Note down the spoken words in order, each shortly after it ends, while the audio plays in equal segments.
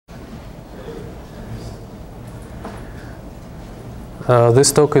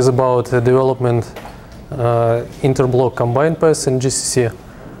This talk is about the development interblock combined pass in GCC.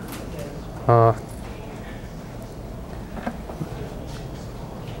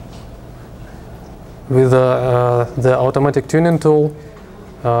 With the automatic tuning tool,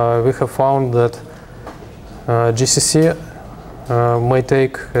 we have found that GCC may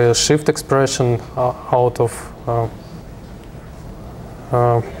take a shift expression out of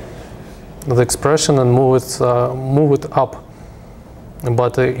the expression and move it up.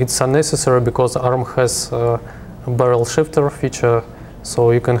 But it's unnecessary because ARM has a barrel shifter feature, so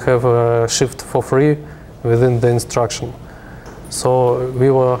you can have a shift for free within the instruction. So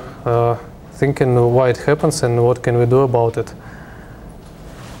we were thinking why it happens and what can we do about it.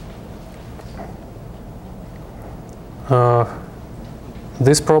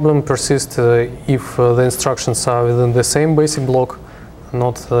 This problem persists if the instructions are within the same basic block,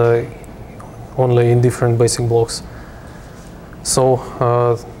 not only in different basic blocks. So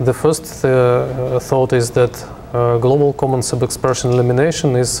the first thought is that global common subexpression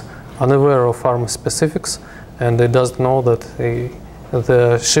elimination is unaware of ARM specifics, and it doesn't know that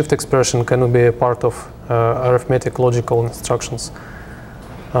the shift expression can be a part of arithmetic logical instructions.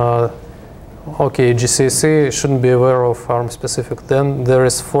 Okay, GCC shouldn't be aware of ARM specific. Then there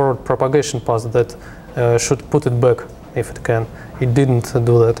is forward propagation path that should put it back if it can. It didn't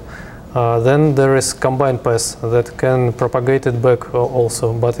do that. Then there is combined pass that can propagate it back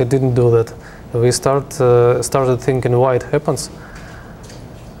also, but it didn't do that. We started thinking why it happens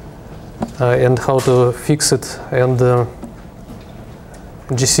and how to fix it. And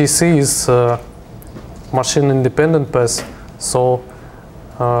GCC is machine-independent pass, so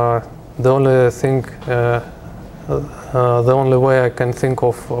the only way I can think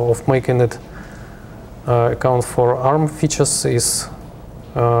of making it account for ARM features is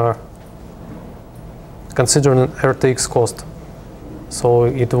considering RTX cost. So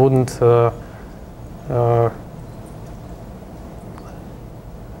it wouldn't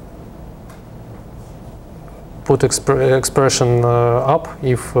put expression up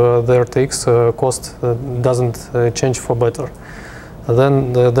if the RTX cost doesn't change for better.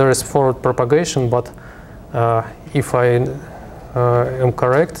 Then there is forward propagation, but if I am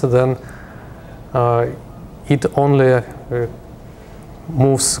correct, then it only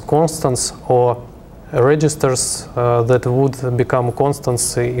moves constants or registers that would become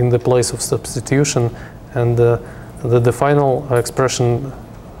constants in the place of substitution, and the final expression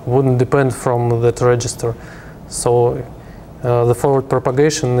wouldn't depend from that register. So the forward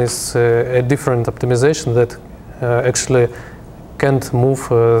propagation is a different optimization that actually can't move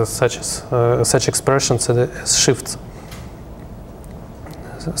such expressions as shifts.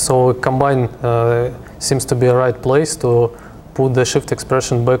 So combine seems to be a right place to put the shift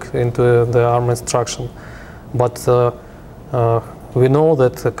expression back into the ARM instruction. But we know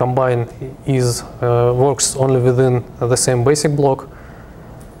that combine works only within the same basic block.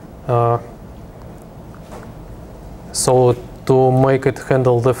 So to make it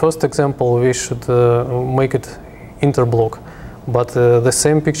handle the first example, we should make it interblock. But the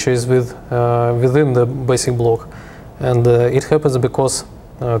same picture is within the basic block. And it happens because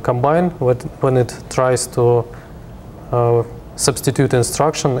combine, when it tries to substitute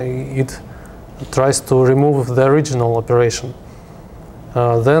instruction, it tries to remove the original operation.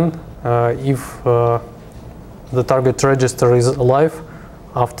 Then, if the target register is alive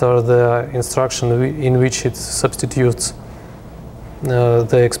after the instruction in which it substitutes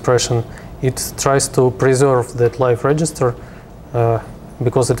the expression, it tries to preserve that live register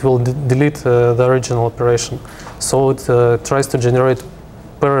because it will delete the original operation. So it tries to generate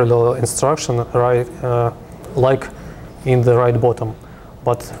parallel instruction like in the right bottom,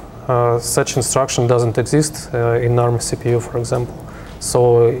 but such instruction doesn't exist in ARM CPU, for example,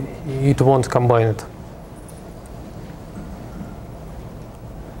 so it won't combine it.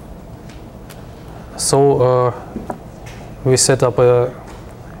 So we set up a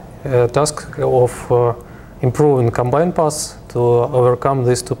task of improving combined pass to overcome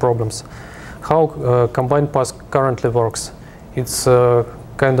these two problems. How combined pass currently works? It's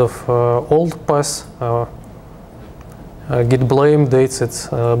kind of old pass. Git blame dates it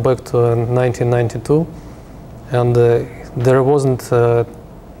back to 1992, and there wasn't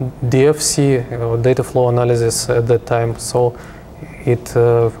DFC or data flow analysis at that time, so it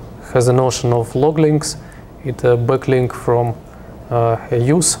has a notion of log links. It backlink from a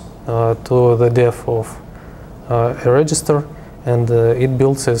use to the def of a register, and it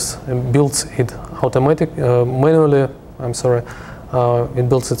builds it manually. I'm sorry. It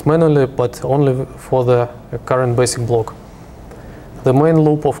builds it manually, but only for the current basic block. The main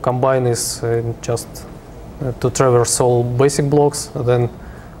loop of combine is just to traverse all basic blocks, then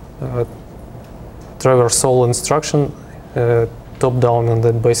traverse all instruction top down in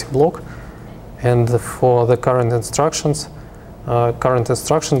that basic block. And for the current instructions,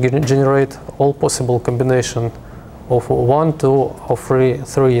 generate all possible combination of 1, 2, or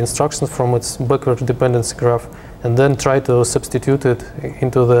 3 instructions from its backward dependency graph, and then try to substitute it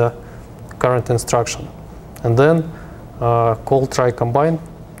into the current instruction. And then call try combine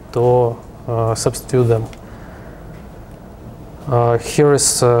to substitute them. Here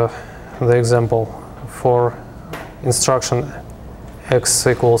is the example for instruction x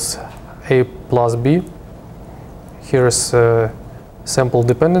equals a plus b. Here is a sample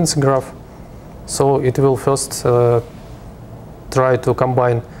dependency graph. So it will first try to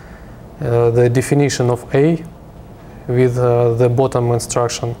combine the definition of a with the bottom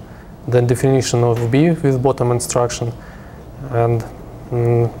instruction, then definition of b with bottom instruction, and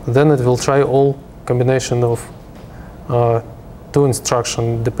then it will try all combination of 2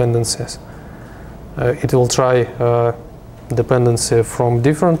 instruction dependencies. It will try dependency from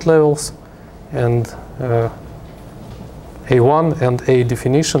different levels, and A1 and A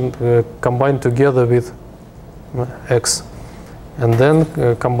definition combined together with X, and then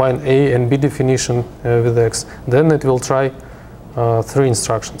combine A and B definition with X. Then it will try 3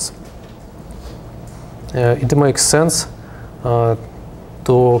 instructions. It makes sense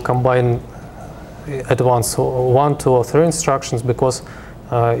to combine at once 1, 2, or 3 instructions, because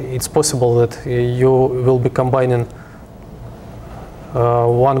it's possible that you will be combining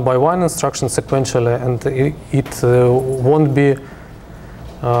one by one instruction sequentially, and it won't be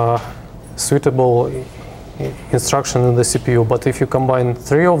suitable instruction in the CPU. But if you combine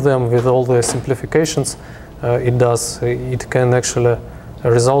 3 of them with all the simplifications, it can actually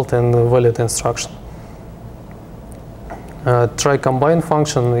result in a valid instruction. Try combine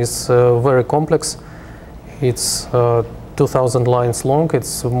function is very complex. It's 2000 lines long.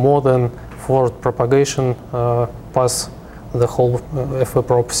 It's more than forward propagation pass the whole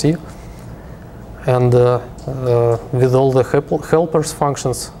FAPROP C. And with all the helpers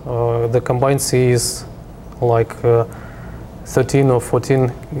functions, the combine C is like 13 or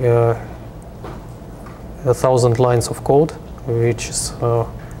 14,000 lines of code, which is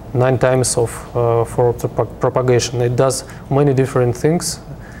 9 times of forward propagation. It does many different things,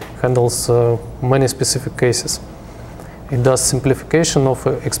 handles many specific cases. It does simplification of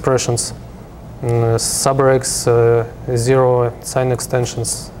expressions, subarrays, zero sign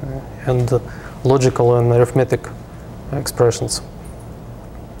extensions, and logical and arithmetic expressions.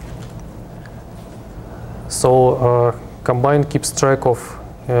 So combine keeps track of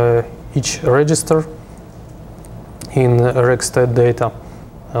each register in regstate data,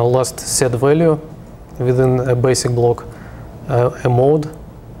 last set value within a basic block, a mode,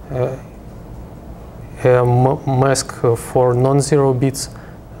 a mask for non-zero bits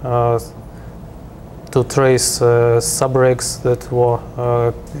to trace subarrays that were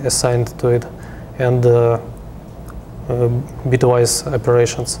assigned to it, and bitwise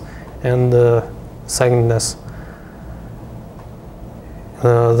operations, and signedness.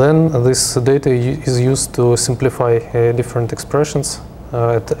 Then this data is used to simplify different expressions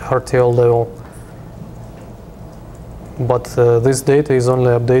at RTL level. But this data is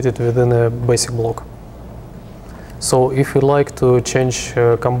only updated within a basic block. So if you like to change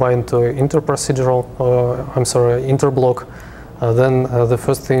combine to interblock, then the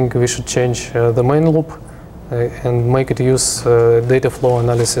first thing we should change the main loop and make it use data flow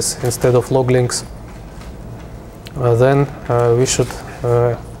analysis instead of log links. Then we should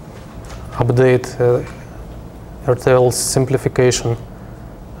update RTL's simplification,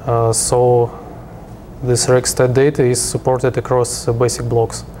 so this regstate data is supported across basic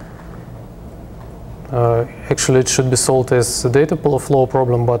blocks. Actually, it should be solved as a data flow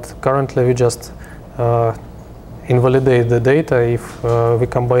problem, but currently we just invalidate the data if we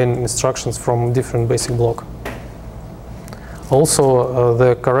combine instructions from different basic block. Also,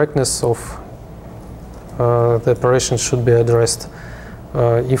 the correctness of the operation should be addressed.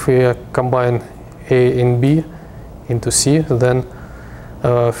 If we combine A and B into C, then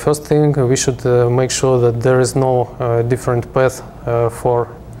first thing we should make sure that there is no different path for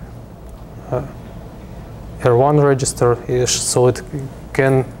R1 register, so it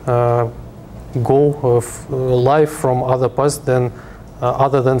can go live from other paths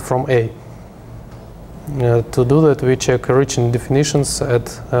other than from A. To do that, we check origin definitions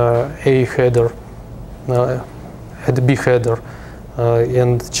at A header, at B header,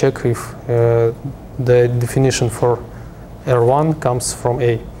 and check if the definition for R1 comes from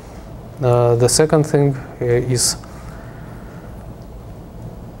A. The second thing is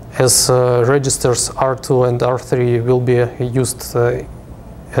as registers R2 and R3 will be used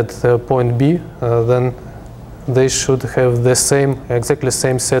at point B, then they should have the exactly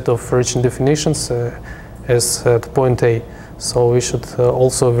same set of region definitions as at point A. So we should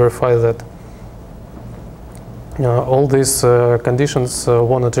also verify that. All these conditions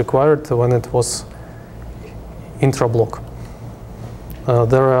were not required when it was Interblock.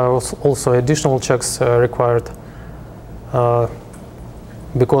 There are also additional checks required.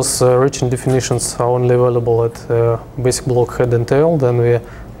 Because region definitions are only available at basic block head and tail, then we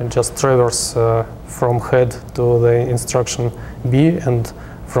just traverse from head to the instruction B and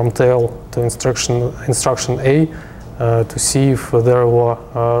from tail to instruction A to see if there were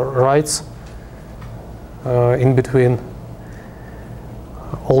writes in between.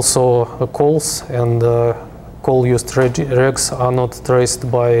 Also calls and call used regs are not traced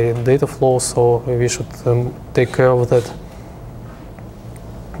by data flow, so we should take care of that.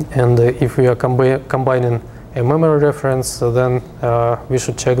 And if we are combining a memory reference, then we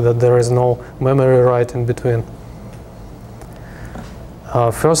should check that there is no memory write in between.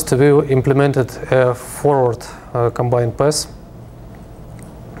 First, we implemented a forward combined pass.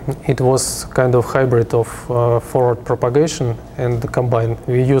 It was kind of hybrid of forward propagation and combine.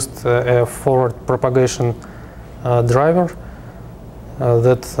 We used a forward propagation driver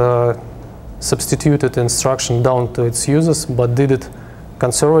that substituted instruction down to its users, but did it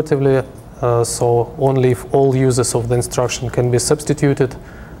conservatively, so only if all users of the instruction can be substituted,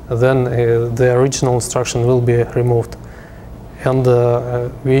 then the original instruction will be removed. And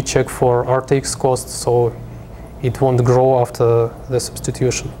we check for RTX cost, so it won't grow after the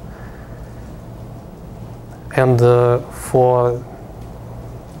substitution. And for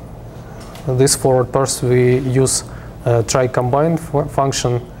this forward pass, we use try combine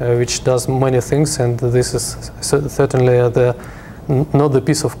function, which does many things, and this is certainly not the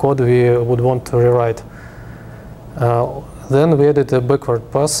piece of code we would want to rewrite. Then we added a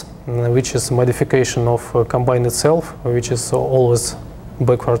backward pass, which is a modification of combine itself, which is always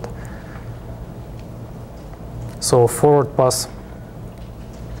backward. So forward pass,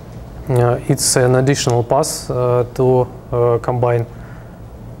 it's an additional pass to combine.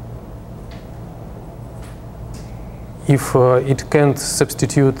 If it can't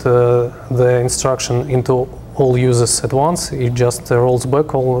substitute the instruction into all users at once, it just rolls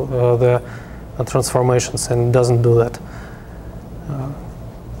back all the transformations and doesn't do that.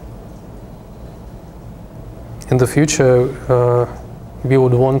 In the future, we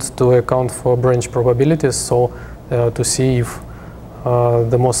would want to account for branch probabilities, so to see if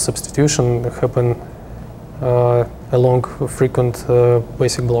the most substitution happen along frequent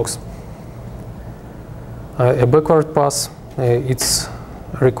basic blocks. A backward pass, it's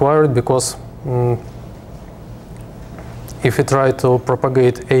required because if you try to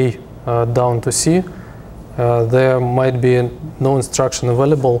propagate A down to C, there might be no instruction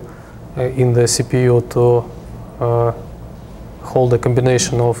available in the CPU to hold a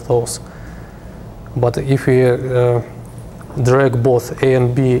combination of those. But if we drag both A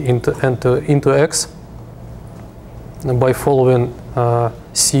and B into X by following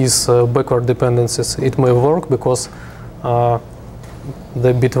C's backward dependencies, it may work because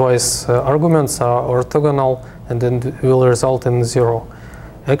the bitwise arguments are orthogonal and then will result in 0.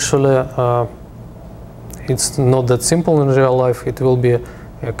 Actually, it's not that simple in real life. It will be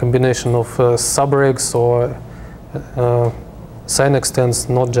a combination of subregs or sign extents,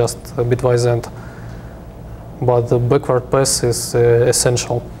 not just bitwise AND. But the backward pass is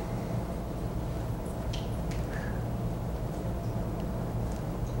essential.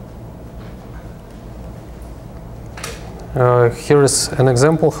 Here is an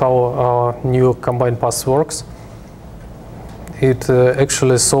example how our new combined pass works. It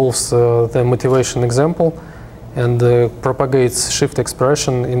actually solves the motivation example and propagates shift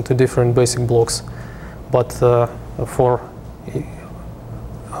expression into different basic blocks. But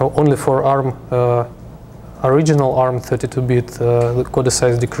only for ARM, original ARM 32-bit, the code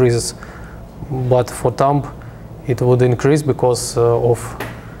size decreases. But for thumb, it would increase because of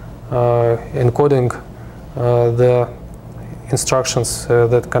encoding the instructions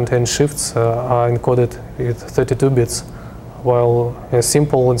that contain shifts are encoded with 32 bits, while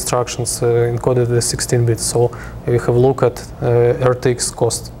simple instructions encoded with 16 bits. So we have a look at RTX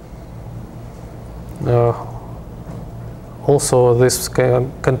cost. Also, this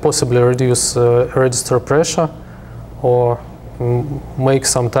can possibly reduce register pressure or make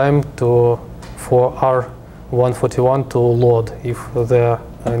some time for R141 to load if they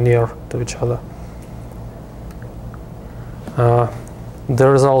are near to each other. The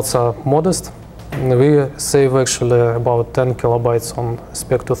results are modest. We save actually about 10 kilobytes on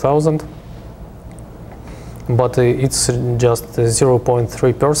Spec 2000, but it's just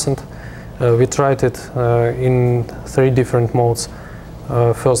 0.3%. We tried it in 3 different modes.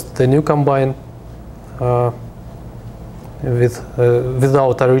 First, the new combine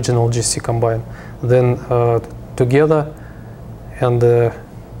without original GCC combine, then together, and the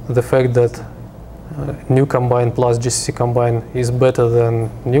fact that new combine plus GCC combine is better than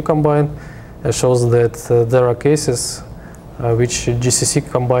new combine shows that there are cases which GCC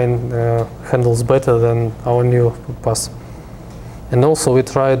combine handles better than our new pass. And also we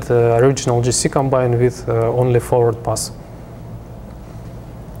tried original GCC combine with only forward pass.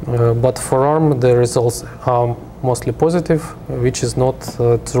 But for ARM the results are mostly positive, which is not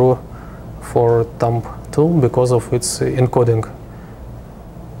true for TAMP2 because of its encoding.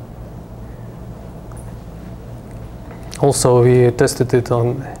 Also we tested it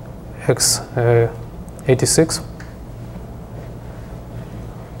on x86,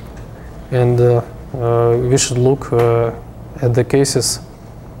 and we should look at the cases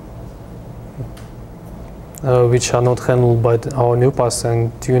which are not handled by our new pass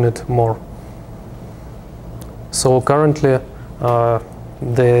and tune it more. So currently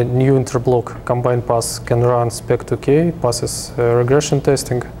the new Interblock combined pass can run Spec 2K, passes regression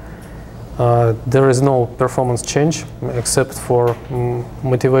testing. There is no performance change except for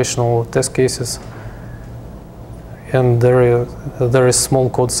motivational test cases, and there is small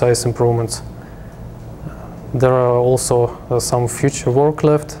code size improvements. There are also some future work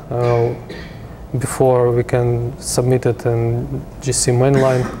left before we can submit it in GC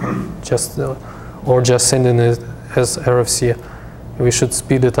mainline, or just sending it as RFC. We should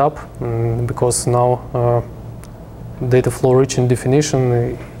speed it up because now data flow reaching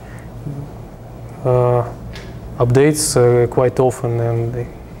definition updates quite often, and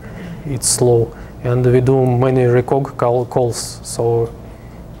it's slow, and we do many recog calls, so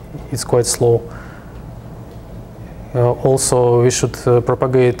it's quite slow. Also we should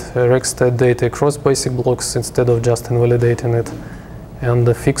propagate regstate data across basic blocks instead of just invalidating it,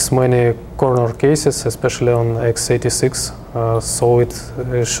 and fix many corner cases, especially on x86, so it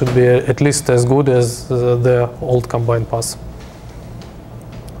should be at least as good as the old combined pass.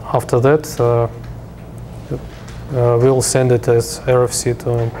 After that we'll send it as RFC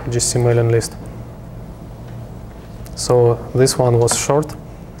to GC mailing list. So this one was short.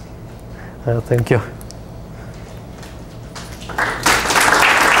 Thank you.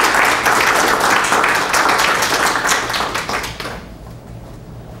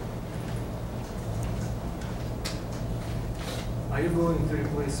 Are you going to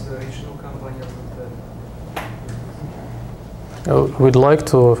replace the original combiner with the... We'd like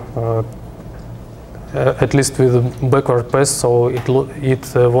to, at least with backward pass, so it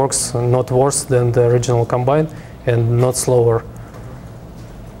works not worse than the original combine and not slower.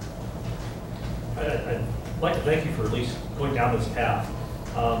 I'd like to thank you for at least going down this path.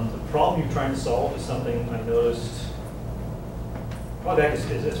 The problem you're trying to solve is something I noticed probably back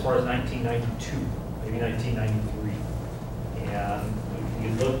as far as 1992, maybe 1993. And we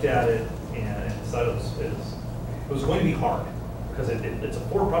looked at it and decided it was going to be hard, because it's a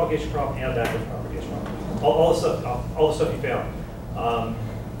forward propagation problem and a backward propagation problem. All the stuff you found.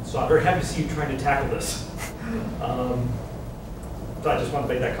 So I'm very happy to see you trying to tackle this. So I just want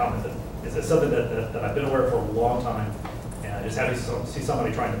to make that comment that it's something that I've been aware of for a long time, and I just happy to see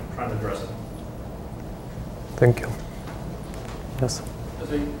somebody trying to address it. Thank you. Yes.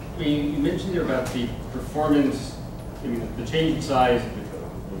 So you mentioned here about the performance, the change in size of the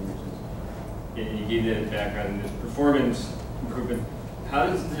code, and you gave that background, and this performance improvement. How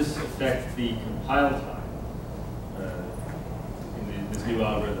does this affect the compile time in this new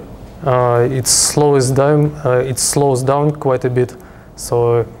algorithm? It slows down quite a bit,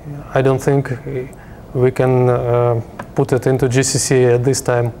 so I don't think we can put it into GCC at this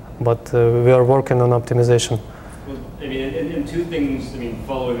time, but we are working on optimization. Well, and two things,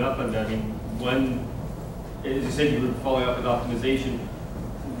 following up on that, one, as you said, you were following up with optimization.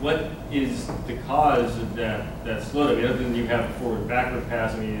 What is the cause of that slowdown? Other than you have forward-backward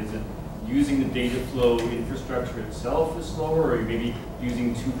pass, is it using the data flow infrastructure itself is slower, or are you maybe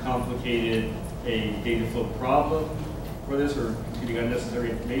using too complicated a data flow problem for this, or computing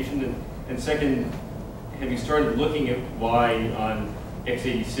unnecessary information? And second, have you started looking at why on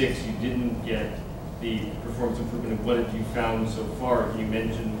x86 you didn't get the performance improvement, and what have you found so far? Can you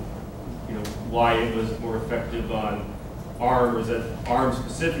mention why it was more effective on ARM, or is that ARM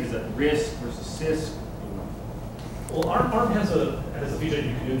specific? Is that RISC versus CISC? Well, ARM has a feature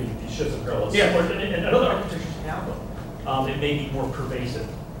you can do these shifts of parallels. Yeah. And other architectures have them. It may be more pervasive.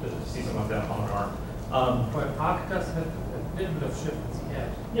 to see something like that on an ARM. But Arc does have a little bit of shift at.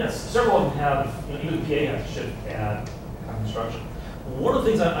 Yes, several of them have, even the PA has shift add kind of instruction. One of the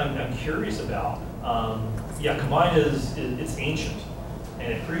things I'm curious about, yeah, combine it's ancient,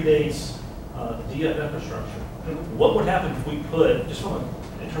 and it predates DF infrastructure. What would happen if we put, just from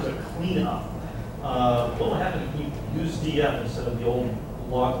in terms of cleanup, what would happen if we use DF instead of the old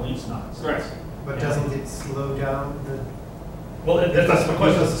log lease knots? Right. But doesn't it slow down the? Well, that's my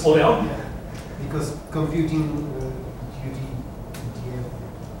question, does it slow down? Yeah. Because computing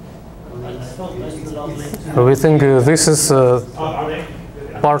I thought most of the log links. We think this is Are they?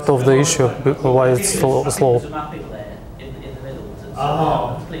 part of the issue why it's slow. There's a mapping layer in the middle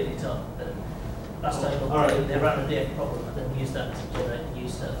to clean it up. Last time they ran a DF problem and then used that to generate new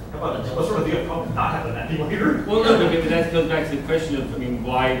stuff. What's sort of the problem not having that people here? Well, no, but that goes back to the question of, I mean,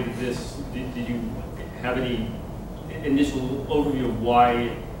 why did you have any initial overview of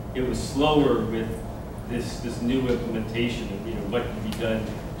why it was slower with this new implementation, and what can be done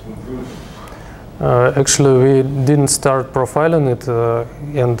to improve it? Actually, we didn't start profiling it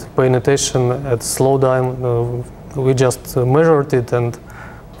and paying attention at slowdown. We just measured it and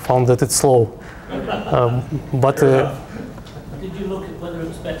found that it's slow. But did you look at whether it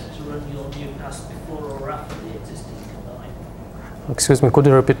was better to run your new pass before or after the existing combine? excuse me, could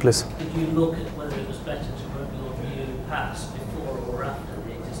you repeat, please? Did you look at whether it was better to run your new pass before or after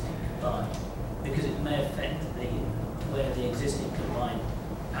the existing combine? Because it may affect where the existing combine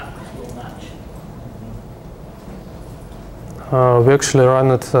patterns will match. We actually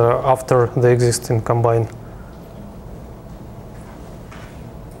run it after the existing combine.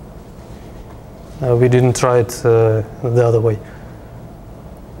 We didn't try it the other way.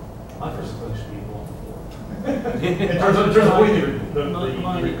 My first question should be one before. In terms of the way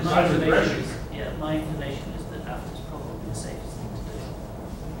the size of the pressure. My inclination is that after is probably the safest thing to do.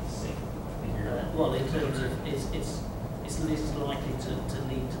 Well, in terms of it's least likely to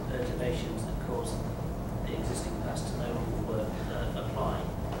lead to perturbations that cause the existing pass to no longer apply.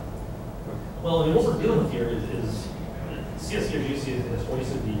 Well, I mean, what we're dealing with here is CSC or GCC has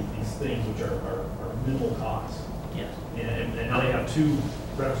hoisted these things which are minimal cost. Yes. And now they have two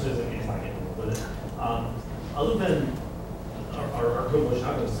references, and it's not getting with it. Other than our coalition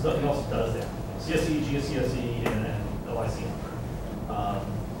algorithms, nothing else does that. CSC, GCSE, and LIC.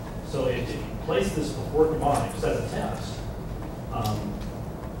 So if you place this before combined, just as a test,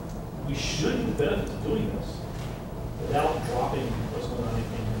 we should get the benefit of doing this without dropping what's going on in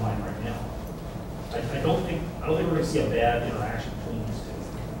combined right now. I don't think we're going to see a bad interaction between these two.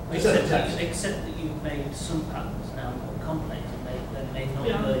 Except that you've made some patterns now more complex, and they may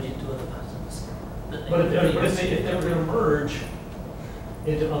not merge into other patterns. But if they were going to merge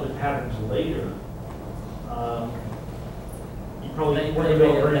into other patterns later, you probably weren't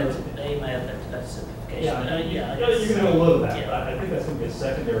going to they may have better simplification. You're going to have a little of that. But I think that's going to be a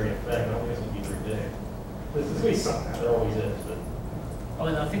secondary effect. I don't think it's going to be very big. There's going to be something. There always is. But I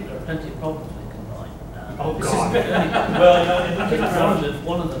mean, I think there are plenty of problems with combine. oh God! Well,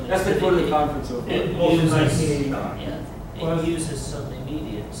 one of them. That's the photo conference so far. it was in 1989. Yeah, it uses some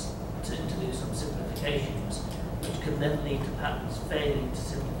immediates to do some simplifications, which can then lead to patterns failing to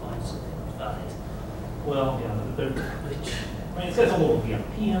simplify something valid. Well, yeah, which I mean, it's got a little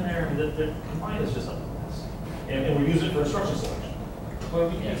VMP in there. I mean, the combine is just a mess, and we use it for instruction selection. Well,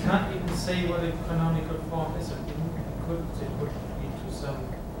 we can't even say what the canonical form is, or it could lead to some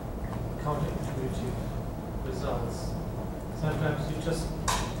counterintuitive results. Sometimes you just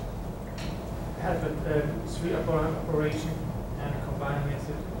have a 3-operation and combining it with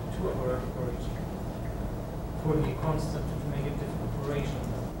a 2-operation. Putting a constant to make a different operation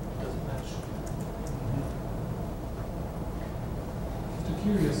that doesn't match. Just a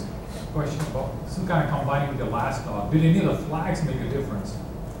curious question about some kind of combining with the last talk. Did any of the flags make a difference?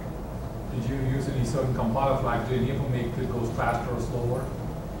 Did you use any certain compiler flags? Did any of them make it go faster or slower?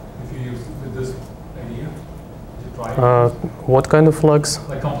 If you use with this idea, did you try it? What kind of flags?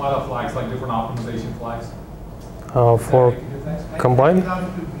 Like compiler flags, like different optimization flags. For combine?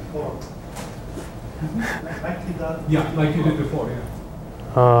 Yeah, like you did before, yeah.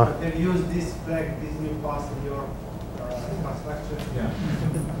 But they use this flag, this new pass in your infrastructure. Yeah.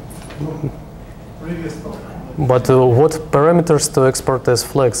 Previous talk. But what parameters to export as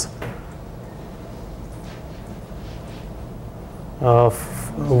flags?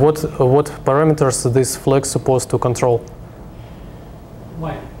 What parameters this flag supposed to control?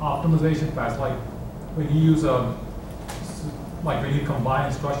 Like optimization paths, like when you use like when you combine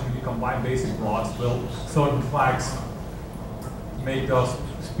instructions, when you combine basic blocks, will certain flags make us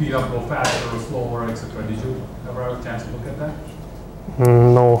speed up, go faster or slower, etc. Did you ever have a chance to look at that?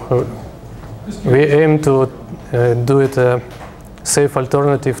 No, we aim to do it a safe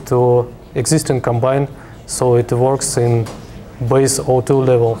alternative to existing combine, so it works in base O2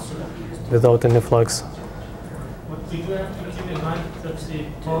 level without any flags. What we do have to keep in mind that the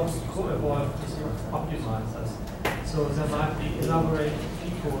talks co-evolve with optimizers. So there might be elaborate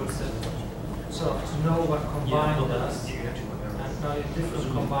keycodes that sort of to know what combine does. And now a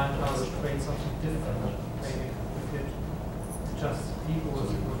different combine does create something different. Maybe if it just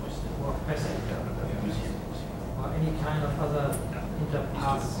keycodes, it would work better. Or any kind of other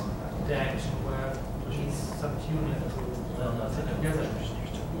interpass interaction where it needs some tuning to fit together.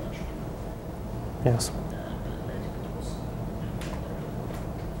 Yes.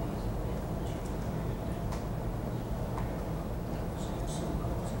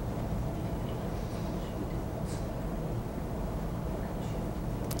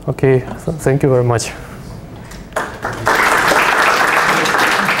 Okay, thank you very much.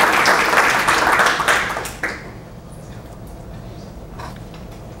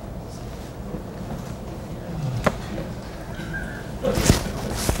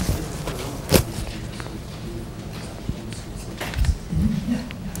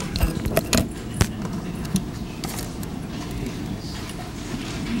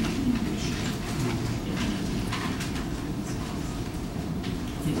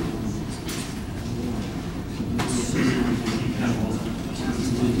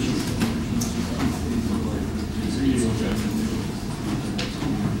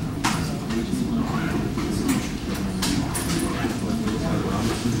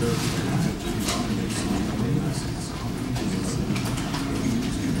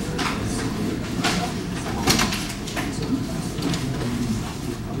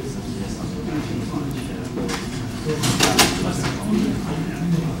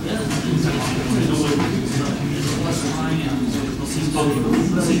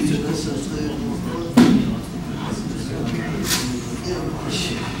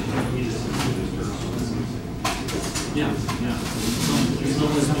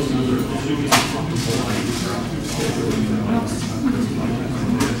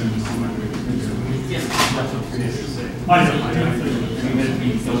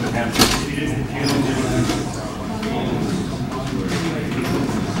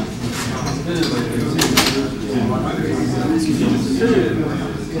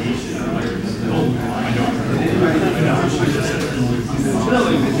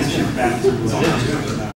 Back to